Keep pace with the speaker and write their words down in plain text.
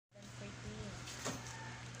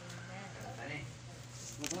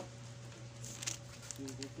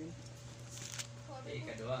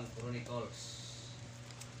atong Chronicles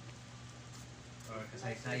or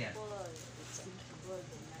kasaysayan. It's good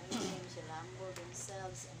in my name shall humble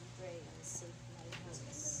themselves and pray and seek my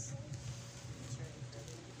face. Turn to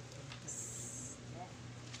the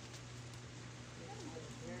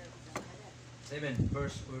then. 7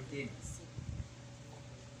 verse 14.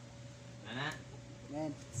 Ana?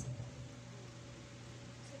 Amen.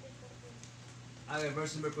 Okay,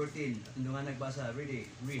 verse number 14. At nga nagbasa, read.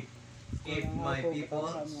 If my people,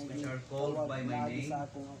 which are called by my name,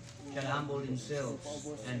 shall humble themselves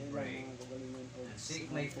and pray, and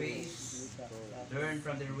seek my face, turn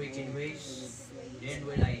from their wicked ways, then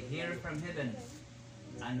will I hear from heaven,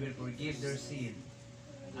 and will forgive their sin,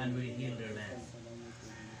 and will heal their land.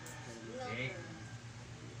 Okay?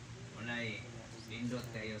 Unay, pindot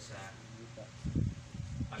kayo sa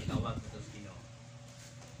pagtawag sa Ginoo.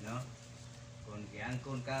 No? Kung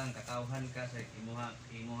giangkon ka, katawhan ka sa imuhang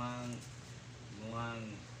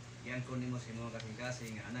giangkon nimo sa imong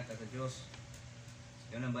kasing-kasing nga anak ka sa Dios.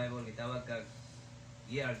 Yun ang Bible gitawag kag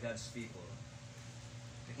ye are God's people.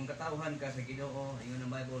 Kung katawhan ka sa Ginoo, yun ang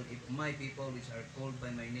Bible, if my people which are called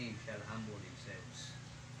by my name shall humble themselves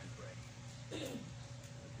and pray.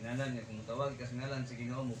 Ngalan nga kung tawag ka sa ngalan sa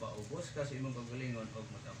Ginoo mo paubos ka sa imong kagalingon og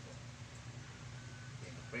matampo.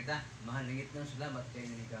 Prita, mahal langit ng salamat kay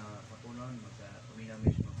hindi ka papunon,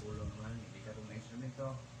 magpaminamis magpulong naman, hindi ka kong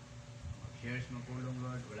instrumento, mag-shares magpulong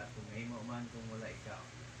Lord, wala kong mahimo man kung wala ikaw.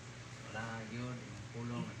 Wala yun, yung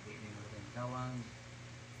pulong, hindi mo rin kawang,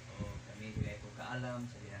 o kami kaya ko kaalam,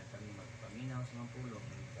 sa lihan kami magpaminaw sa mga pulong,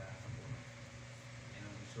 hindi ka papunon. Yan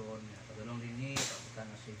ang ison, patulong din ni, paputan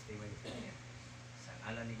na safety way sa niya. Sa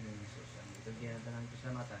ngalan ni Jesus, ang ito diyan ang tanang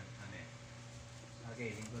keselamatan. Amen.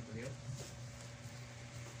 Okay, lingkod to Diyo.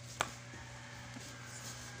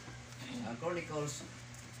 Ang Chronicles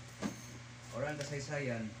or ang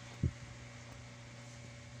kasaysayan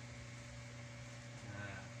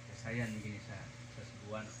kasaysayan gini sa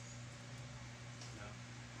Cebuano.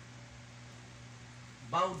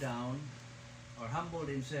 Bow down or humble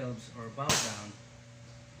themselves or bow down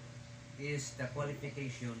is the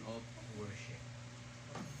qualification of worship.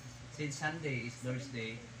 Since Sunday is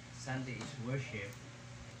Thursday, Sunday is worship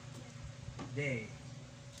day.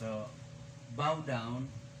 So bow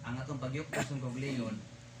down, ang atong pagyukos ng kaglingon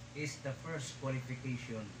is the first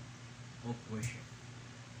qualification of worship.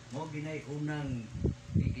 Mo ginay unang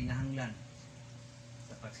kinahanglan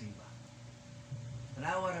sa pagsimba.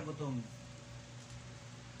 Tanawa ra ko tong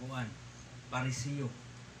kuan, parisiyo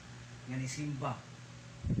nga ni simba.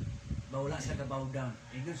 Bawla sa kabow down.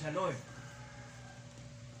 Ingon sa Lord.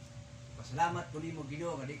 Pasalamat ko nimo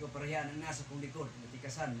Ginoo nga di ko pareha nang nasa kong likod,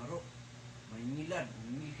 matikasan, maro, mahingilad,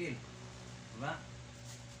 mingilkil. Diba?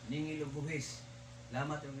 Ningil og buhis.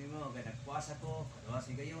 Lamat yung mo kay nagpuasa ko, kadawa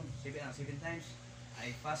si gayon, 7 times.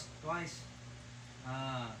 I fast twice.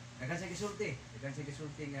 Dagan sa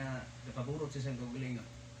gisulti nga napaburot siya sa kagalingon.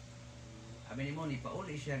 Abi nimo ni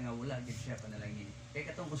pauli siya nga wala gid siya panalangin. Kay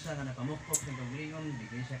katong usa nga napamukpok sa kagalingon, di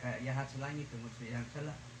siya kayahat sa langit tungod sa iyang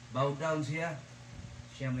sala. Bow down siya.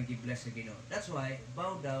 Siya may gi-bless sa Ginoo. That's why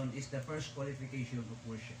bow down is the first qualification of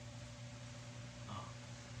worship.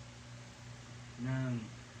 Nang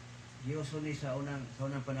Diyoso ni sa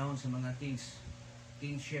unang panahon sa mga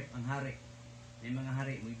kingship ang hari. May mga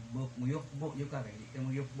hari muyukbo yuka kay di ka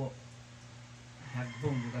muyukbo.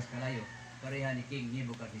 Hagbong bukas kalayo. Pareha ni King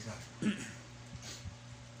Nebukadnezar.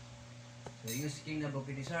 So yung si King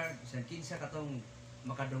Nebukadnezar, isang kinsa katong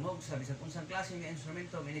makadumog sa bisag unsang klase nga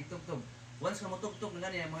instrumento minigtugtog. Once ka motugtog na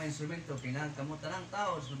gani ang mga instrumento, kinahanglan kamo tanang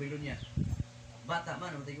tao sa Babylonia. Bata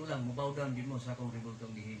man o tigulang, mubow down din mo sa akong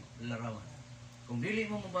ribultong gihimo, larawan. Kung dili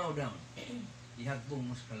mo mabow down, ihagbong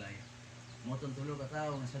mo sa kalayo. Motong tulo ka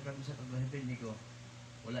tao, nga sa paglahipin ni ko,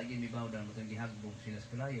 wala gini bow down, motong gihagbong sila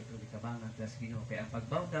sa kalayo, pero ikabangan ka sa Ginoo. Kaya ang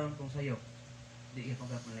pag-bow down kung sayo, di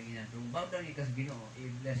ipagkat malaginan. Kung bow down ka sa Ginoo,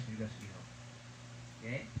 i-bless ka sa Ginoo.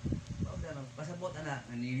 Okay? Bow down, pasabot anak,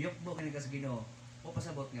 nga niyukbo ka sa Ginoo, o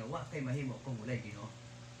pasabot nga, wa kay mahimo kung walay Ginoo.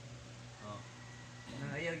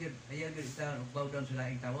 Ayaw yun ita, bow down sa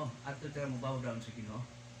laing tao, at ito mo bow down sa Ginoo.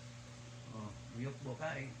 Yukbo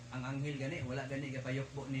ka eh. Ang anghel gani, wala gani ka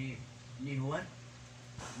payukbo ni Juan.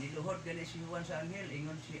 Niluhod gani si Juan sa anghel,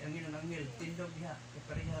 ingon si angin ang anghel, tindog diha,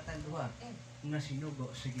 kaparihatan duha, nga sinugo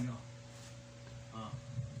sa Ginoo.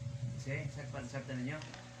 Kasi, sakpan ninyo.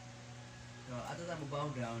 So, ato ta mo bow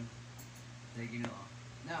down sa Ginoo.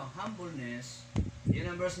 Now, humbleness, yun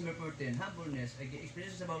ang verse number 14, humbleness,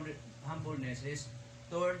 experiences about humbleness is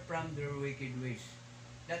turn from their wicked ways.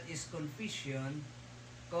 That is confession,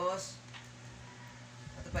 cause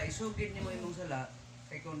at pa isugid nimo imong sala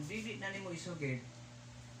kay kung dili na nimo isugid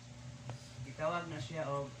Itawag na siya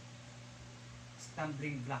og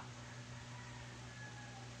stumbling block.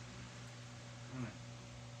 Ano?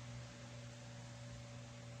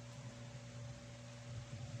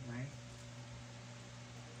 Okay.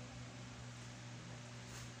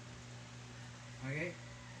 Okay?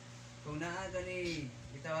 Kung naaga ni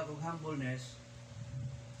itawag og humbleness,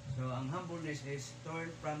 so ang humbleness is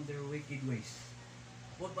turn from their wicked ways.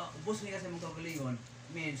 Ubos niya sa mong kaugalingon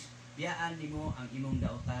means biyaan nimo ang imong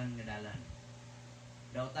daotan nga dalan.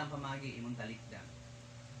 Daotan pamagi imong talikdan.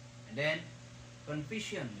 And then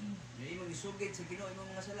confession, yung imong isugid sa Ginoo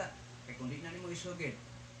imong mga sala. Kay kung di na nimo isugid,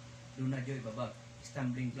 do na joy babag.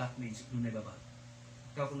 Stumbling block means do na babag.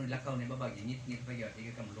 Ikaw kung naglakaw na babag, ngit-ngit pa gyud,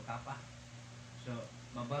 di ka maluka pa. So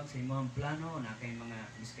mabag sa imong plano na kay mga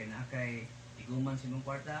miskay na kay iguman sa imong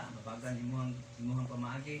kwarta, mabagan imong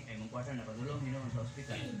pamaagi ay imong kwarta napadulong hinuon sa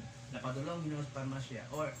ospital. Napadulong hinuon sa parmasya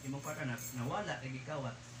or imong kwarta na nawala kay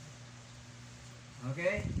gikawat.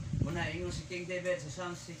 Okay? Muna ingon si King David sa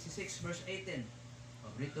Psalm 66 verse 18.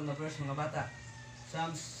 Paborito nga verse mga bata.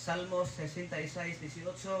 Salmos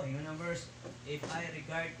 66:18 ingon ang verse, if I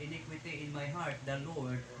regard iniquity in my heart, the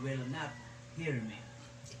Lord will not hear me.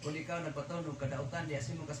 Kung ikaw nagpatunog kadautan diya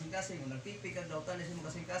sa imong kasing-kasing, kung nagtipi ka dautan diya sa imong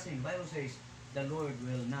kasing-kasing, the Bible says, the Lord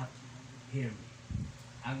will not hear me.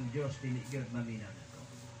 Ang Diyos dili gyud maminaw nato.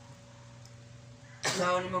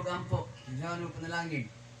 Usahaw nimo kampo, usahaw nimo panalangin,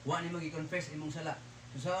 wa nimo gi-confess imong sala.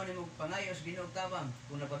 Usahaw nimo pangayo sa Ginoo tabang,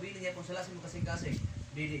 kung napabili niya kung sala sa imong kasing-kasing,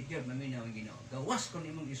 dili gyud maminaw ang Ginoo. Gawas kun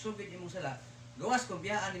imong isugid imong sala, gawas kun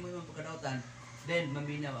biyaan nimo imong pagkadautan, then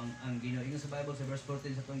maminaw ang Ginoo. Ingon sa Bible sa verse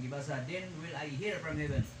 14 sa tuwang gibasa, then will I hear from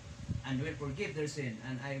heaven and will forgive their sin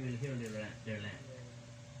and I will heal their land.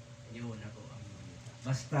 Yun ako ang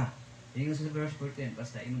basta. Ingon sa verse 14,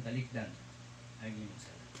 basta imong talikdan ang imong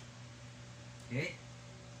sala. Okay?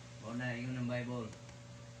 Una ingon ng Bible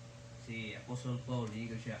si Apostle Paul,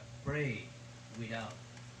 ingon siya, pray without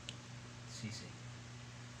ceasing.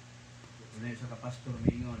 Una sa kapastor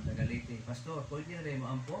mingon tagalite, pastor, pwede na rin mo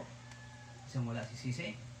ampo? Isang wala si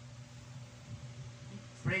Sising.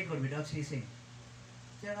 Pray God without ceasing.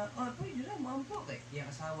 Siya nga, oh, pwede lang, maampo kay.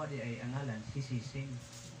 Iyang asawa di ay angalan, si Sising.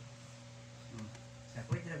 Siya,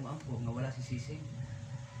 pwede lang maampo, nga wala si Sising.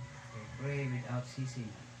 Okay, pray without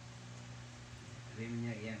ceasing. Sabi mo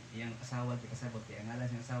niya, iyang asawa di kasabot, di angalan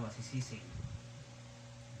siyang asawa, si Sising.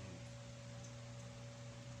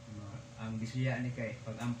 Ang bisaya ni kay,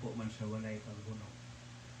 pag-ampo man sa walay pagbunog.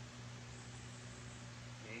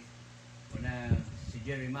 Una si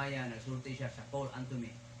Jeremiah nagsulti siya sa call unto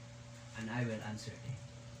me and I will answer thee.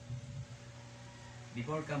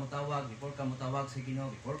 Before ka mo tawag sa Ginoo,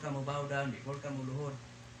 before ka mo bow down, before ka mo luhod,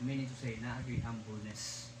 you mean to say naagi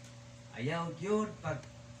humbleness. Ayaw gyud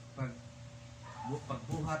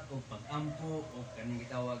pagbuhat o pagampo o kaning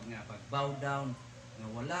gitawag nga pag-bow down nga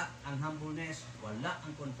wala ang humbleness, wala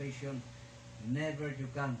ang confession, never you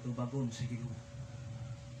can tubagon sa Ginoo.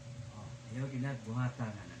 Ayaw ginagbuhata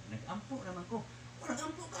nga nag-ampo naman ko. O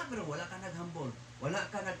nag-ampo ka pero wala ka nag-humble. Wala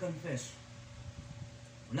ka nag-confess.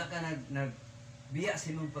 Wala ka nag-biya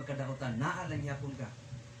sa imong pagkadautan. Naalang yapon ka.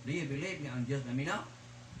 Do you believe nga ang Diyos na minaw?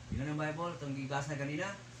 Yun ang Bible, itong gigasa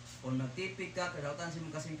kanina. Kung nagtipig ka, kadautan sa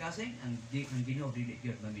imong kasing-kasing, ang Ginoo dili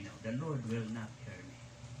Diyos na minaw. The Lord will not hear me.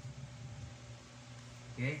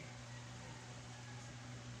 Okay?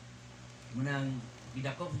 Munang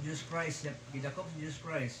gidakop sa Jesus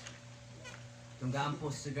Christ, itong gaampo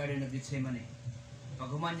sa Garden of Gethsemane. Pag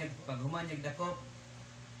humanyag dakop,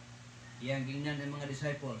 iyang gingnan ng mga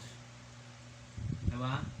disciples.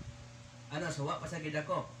 Diba? Ano, suwa pa sa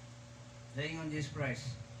gidakop. Sa ingon Jesus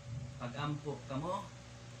Christ, pag-ampo kamo,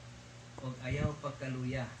 o ayaw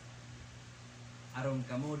pagkaluya. Aron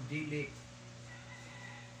kamo dili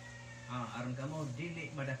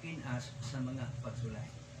madakin as sa mga pagsulay.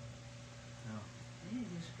 No.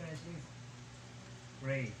 Jesus Christ,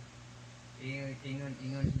 pray. Ingon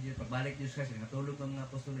si Diyos, pagbalik Diyos Christ, natulog ng mga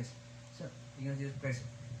apostoles. So, ingon si Diyos Christ,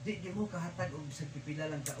 di mo kahatag og sa pipila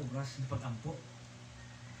lang ka oras ng pag-ampo.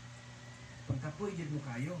 Pagkapoy dyan mo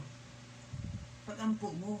kayo. Pag-ampo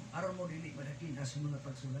mo, aron mo dili madakin as mga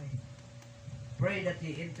pagsulay. Pray that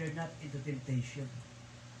ye enter not into temptation.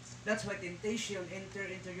 That's why temptation enter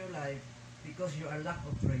into your life because you are lack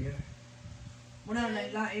of prayer. Muna na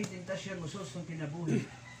laing tentasyon mo susong kinabuhi.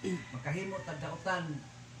 Makahimo tagdautan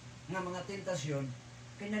nga mga tentasyon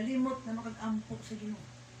kay nalimot na makag-ampo sa Ginoo.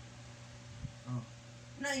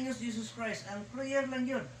 Naingon si Jesus Christ, ang prayer lang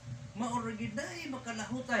yun. Maorigiday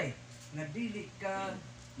makalahutay nga dili ka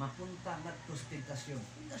mapunta ngadto sa tentasyon.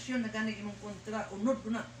 Tentasyon na ganing imong kontra, unod ko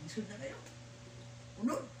na, lisod na kayo.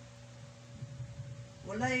 Unod.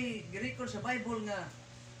 Walay gi-record sa Bible nga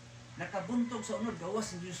nakabuntog sa unod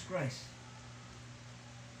gawas ni Jesus Christ.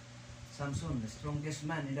 Samson, the strongest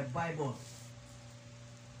man in the Bible,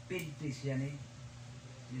 pinti siya ni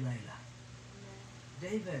Delilah.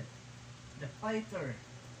 David, the fighter,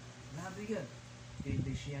 grabe yun,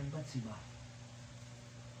 pinti siyang Bathsheba.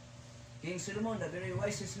 King Solomon, the very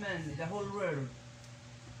wisest man in the whole world,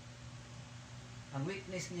 ang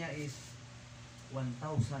weakness niya is 1,000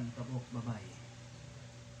 kabuk babae.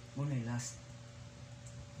 Muna'y last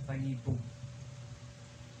pangibog.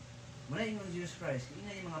 Muna ingon Jesus Christ,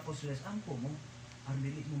 ingay yung mga apostoles, ampo mo, ang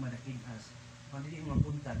dili mo madakinas, ang dili mo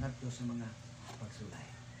mapunta nato sa mga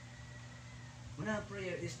pagsulay. Muna ang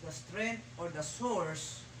prayer is the strength or the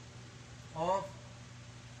source of,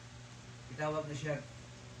 itawag na siya,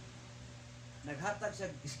 naghatag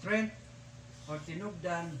siya strength or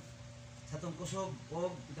tinugdan sa itong kusog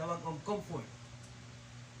o itawag og comfort.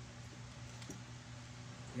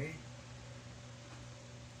 Okay?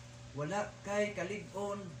 Wala kay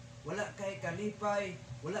kalig-on, wala kay kalipay,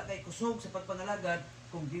 wala kay kusog sa pagpangalagad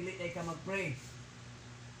kung dili kay ka mag-pray.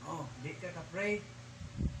 Oh, di ka ka-pray,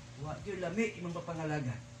 wa gyud lami imong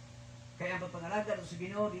pagpangalagad. Kaya ang pagpangalagad sa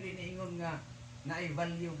Ginoo dili ni ingon nga naay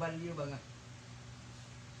value ba nga.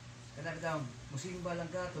 Kada bitaw musimba lang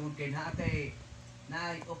ka tungod kay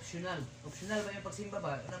naay optional. Optional ba yung pagsimba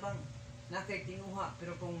ba? Ano bang nakay tinguha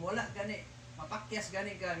pero kung wala gani mapakyas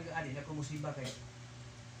gani ka ani na kumusimba kay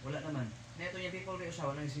wala naman. Neto niya people rin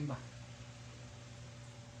usawa ng simba.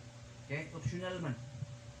 Okay? Optional man.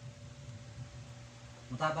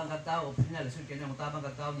 Mutabang kag tao, optional. So, kaya mutabang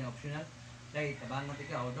kag tao niya, optional. Dahil, tabangan ti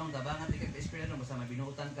ka. O dong, tabangan ti ka. Espiritu, basta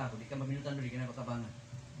mabinuutan ka. Kung di ka mabinuutan, di ka na tabangan.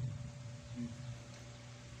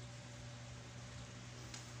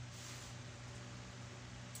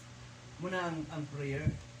 Muna ang prayer.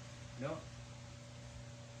 No?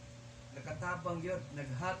 Nakatabang yun.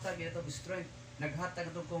 Naghatag yun ito strength. Naghatag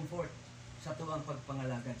itong comfort sa tuwang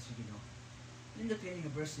pagpangalagad sa Ginoo. Nindot yan yung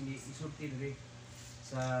verse ni isulti rin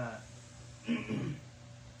sa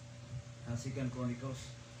Second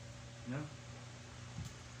Chronicles. No?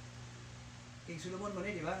 King Solomon man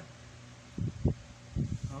di ba?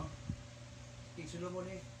 Oh? King Solomon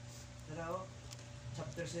tara o,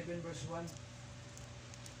 chapter 7 verse 1.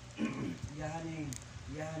 Yahaning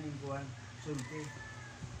kuwan, sulti.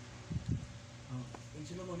 Oh, King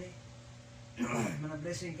Solomon mana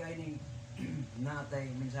blessing kayo ning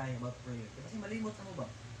natay mensahe about prayer. Kasi malimot na mo ba?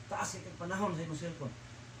 Taas kag panahon sa imong cellphone.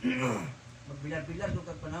 Magbilar-bilar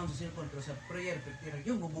kag panahon sa cellphone pero sa prayer pagtira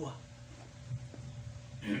yung bubuha.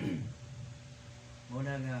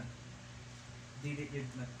 Muna nga dili yun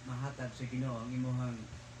mahatag sa Ginoo ang imong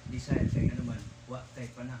desire sa anuman wa kay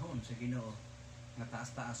panahon sa Ginoo nga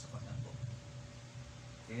taas-taas sa pag-ampo.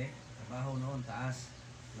 Okay? Trabaho noon taas,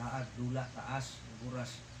 laag, dula, taas,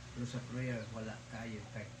 oras. Pero sa prayer, wala kayo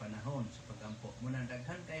kahit panahon sa pag-ampo. Muna,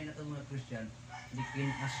 daghan kayo na itong mga Christian, di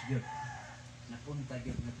kinas yun. Napunta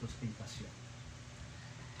yun na ito sa tentasyon.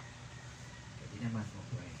 Kaya di naman mo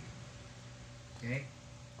pray. Okay?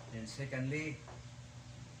 Then secondly,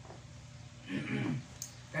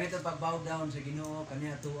 kanito pag-bow down sa Ginoo,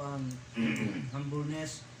 kanito ang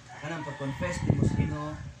humbleness, kanang pag-confess di mo sa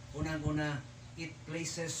Ginoo, unang-una, it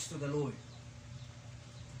places to the Lord.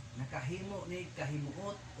 Nakahimo ni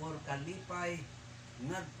kahimuot or kalipay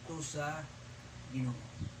ngadto sa Ginoo.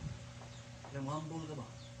 Alam mo, humble ka ba?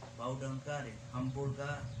 Bow down ka rin. Humble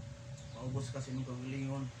ka. Paubos ka sa imong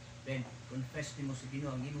kagalingon. Then, confess ni mo sa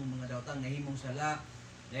Ginoo ang imong mga daotang nahimong sala.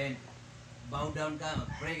 Then, bow down ka.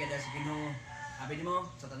 Mag-pray ka sa Ginoo. Sabi ni mo,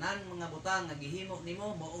 sa tanan mga butang nagihimo ni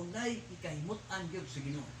mo, maunay ikahimutan gyud sa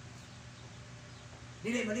Ginoo.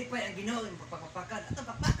 Dili malipay ang Ginoo yung pagpapakan. Atong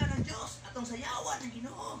papakan ng Diyos. Atong sayawan ng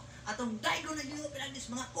Ginoo. Atong daygo ng Ginoo. Pinagdis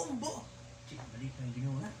mga kumbo. Sige, malipay ang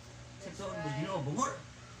Ginoo na. Sa pagtawon mo sa Ginoo, bungor.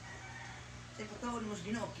 Sa pagtawon mo sa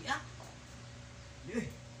Ginoo, kiak. Dili.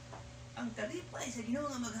 Ang kalipay sa Ginoo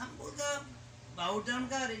nga maghambol ka. Bow down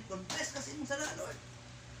ka rin. Confess ka sa imong sala, Lord.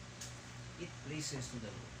 It pleases to the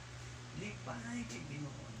Lord. Lipay kay Ginoo.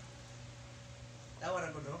 Tawaran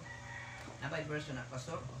ko do. Nabay verse na,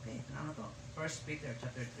 Pastor? Okay, ano to? 1 Peter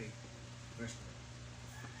chapter 3, verse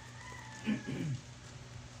 2.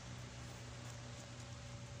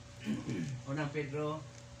 Unang Pedro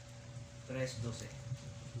 3:12.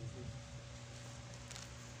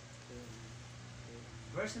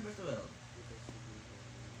 Verse number 12.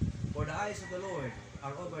 For the eyes of the Lord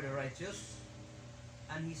are over the righteous,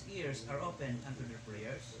 and His ears are open unto their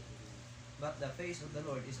prayers, but the face of the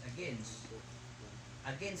Lord is against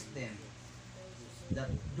them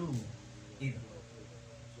that do evil.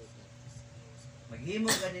 Maghimo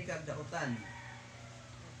gani kag dautan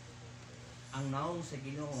ang naong sa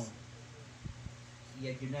Ginoo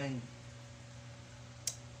iya yun ang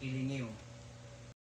ilingiw